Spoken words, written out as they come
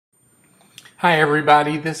Hi,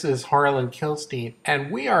 everybody. This is Harlan Kilstein,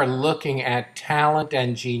 and we are looking at talent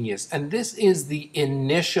and genius. And this is the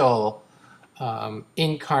initial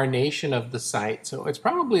incarnation of the site, so it's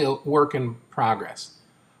probably a work in progress.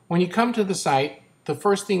 When you come to the site, the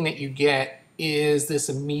first thing that you get is this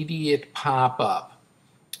immediate pop-up.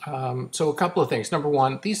 So a couple of things. Number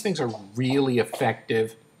one, these things are really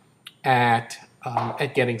effective at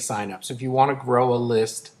getting signups. If you want to grow a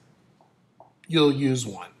list, you'll use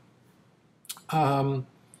one.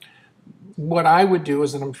 What I would do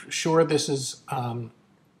is, and I'm sure this is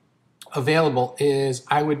available, is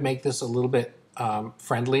I would make this a little bit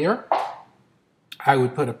friendlier. I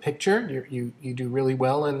would put a picture. You do really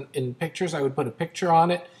well in pictures. I would put a picture on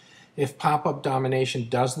it. If pop-up domination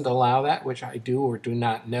doesn't allow that, which I do or do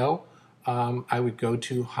not know, I would go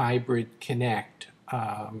to Hybrid Connect,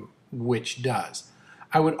 which does.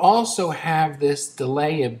 I would also have this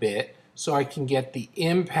delay a bit so I can get the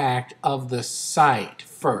impact of the site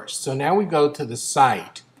first. So now we go to the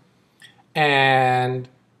site, and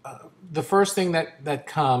the first thing that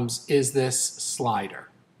comes is this slider.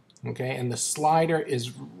 Okay, and the slider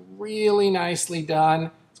is really nicely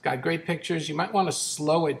done. It's got great pictures. You might want to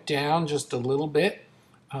slow it down just a little bit,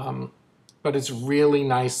 but it's really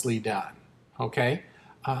nicely done. Okay,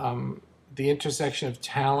 the intersection of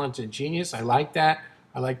talent and genius, I like that.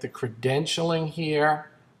 I like the credentialing here.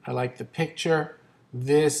 I like the picture.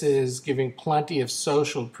 This is giving plenty of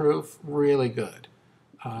social proof. Really good.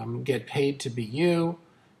 Get paid to be you.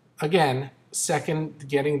 Again, second,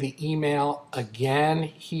 getting the email again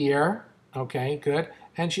here. Okay, good.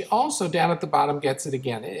 And she also, down at the bottom, gets it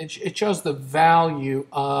again. It shows the value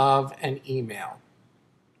of an email.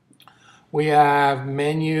 We have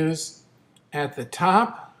menus at the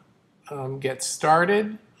top. Get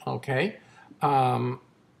started. Okay.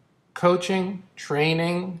 Coaching,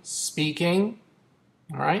 training, speaking.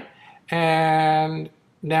 All right. And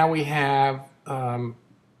now we have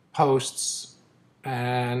posts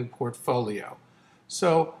and portfolio.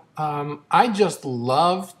 So I just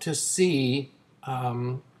love to see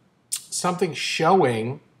something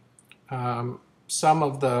showing some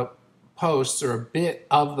of the posts or a bit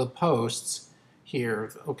of the posts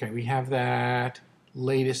here. Okay, we have that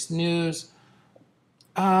latest news.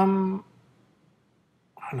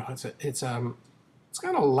 I don't know. It's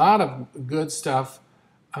got a lot of good stuff.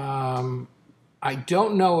 I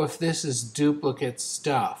don't know if this is duplicate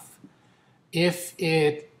stuff. If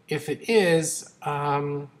it is,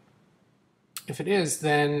 then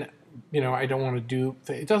I don't want to do.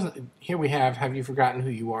 It doesn't. Here we have. Have you forgotten who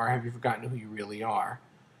you are? Have you forgotten who you really are?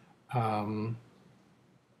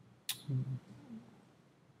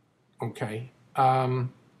 Okay.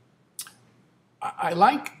 I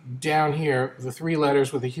like down here the three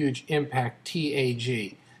letters with a huge impact,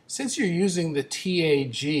 TAG. Since you're using the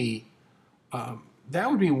TAG, that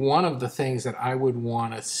would be one of the things that I would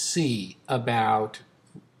want to see about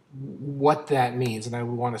what that means, and I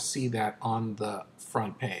would want to see that on the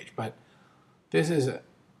front page. But this is a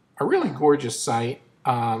really gorgeous site.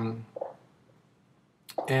 And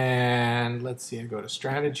let's see, I go to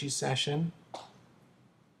strategy session.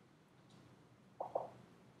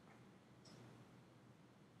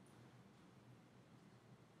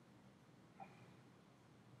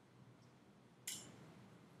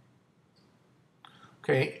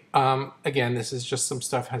 Okay, again, this is just some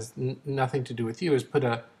stuff has nothing to do with you. Is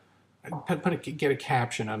get a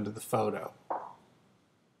caption under the photo.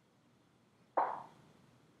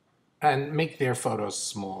 And make their photos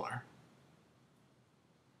smaller.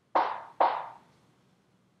 I'm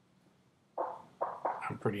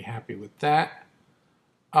pretty happy with that.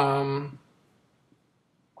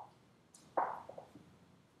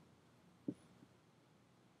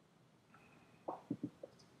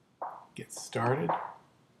 Get started.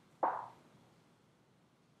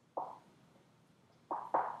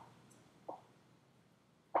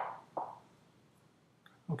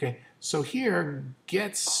 Okay, so here,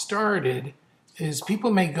 get started is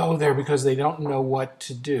people may go there because they don't know what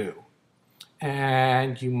to do.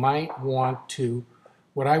 And you might want to,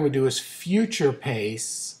 what I would do is future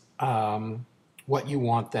pace what you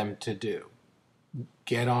want them to do.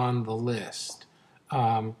 Get on the list.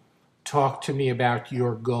 Talk to me about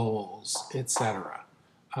your goals, etc.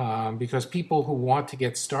 Because people who want to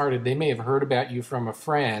get started, they may have heard about you from a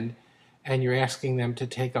friend, and you're asking them to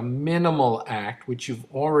take a minimal act, which you've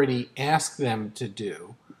already asked them to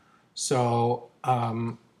do. So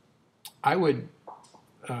I would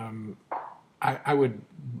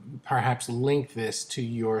perhaps link this to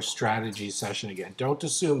your strategy session again. Don't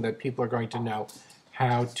assume that people are going to know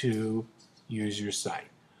how to use your site.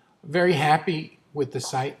 Very happy with the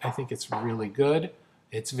site. I think it's really good.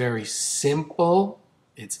 It's very simple.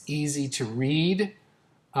 It's easy to read.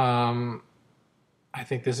 I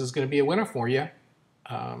think this is going to be a winner for you.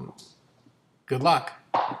 Good luck.